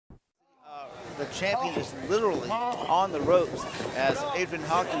the champion is literally on the ropes as Adrian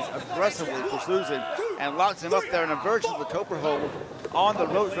Hawkins aggressively pursues him and locks him up there in a version of the Cobra hold on the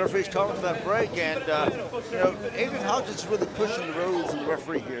ropes. Referee's calling for that break, and you know, Adrian Hawkins is really pushing the rules and the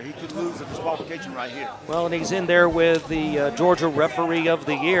referee here. He could lose a disqualification right here. Well, and he's in there with the Georgia Referee of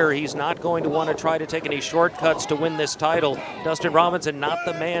the Year. He's not going to want to try to take any shortcuts to win this title. Dustin Robinson, not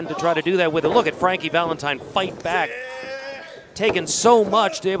the man to try to do that with it. Look at Frankie Valentine fight back. Taken so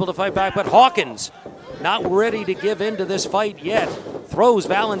much to be able to fight back, but Hawkins not ready to give in to this fight yet. Throws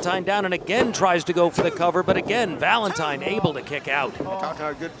Valentine down and again tries to go for the cover, but again, Valentine able to kick out. I talked to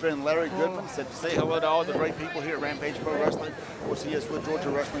our good friend Larry Goodman, said to say hello to all the great people here at Rampage Pro Wrestling. Of course, he is with Georgia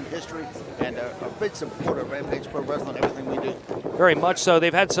Wrestling History and a big supporter of Rampage Pro Wrestling, everything we do. Very much so.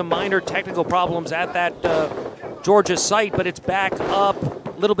 They've had some minor technical problems at that Georgia site, but it's back up.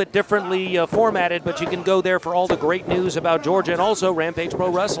 A little bit differently formatted, but you can go there for all the great news about Georgia and also Rampage Pro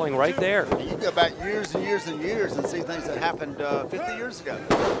Wrestling right there. You can go back years and years and years and see things that happened 50 years ago.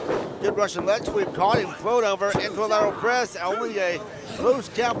 Good Russian leg sweep, caught him, float over into a lateral press, only a close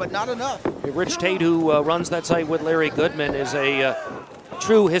count, but not enough. Rich Tate, who runs that site with Larry Goodman, is a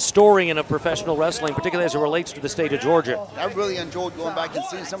true historian of professional wrestling, particularly as it relates to the state of Georgia. I really enjoyed going back and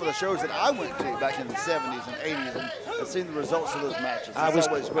seeing some of the shows that I went to back in the 70s and 80s and seeing the results of those matches. I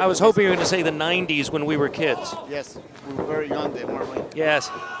was hoping you were going to say the 90s when we were kids. Yes, we were very young then, weren't we?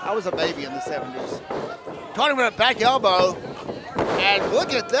 Yes. I was a baby in the 70s. Caught him with a back elbow, and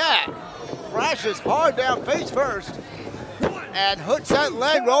look at that. Crashes hard down face first and hooks that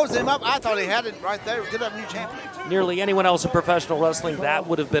leg, rolls him up. I thought he had it right there. Good up, new champion. Nearly anyone else in professional wrestling, that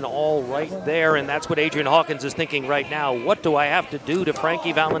would have been all right there, and that's what Adrian Hawkins is thinking right now. What do I have to do to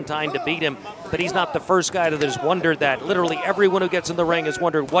Frankie Valentine to beat him? But he's not the first guy that has wondered that. Literally everyone who gets in the ring has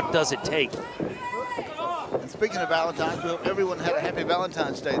wondered, what does it take? And speaking of Valentine's, we hope everyone had a happy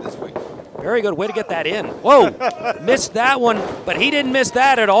Valentine's Day this week. Very good way to get that in. Whoa, missed that one, but he didn't miss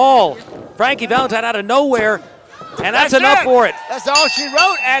that at all. Frankie Valentine out of nowhere, and that's enough for it. That's all she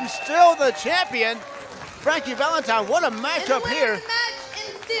wrote, and still the champion, Frankie Valentine. What a matchup here.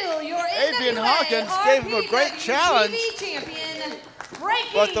 Adrian Hawkins gave him a great challenge,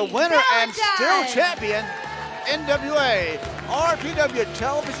 but the winner and still champion, NWA RPW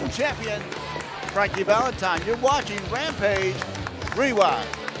television champion, Frankie Valentine. You're watching Rampage Rewind.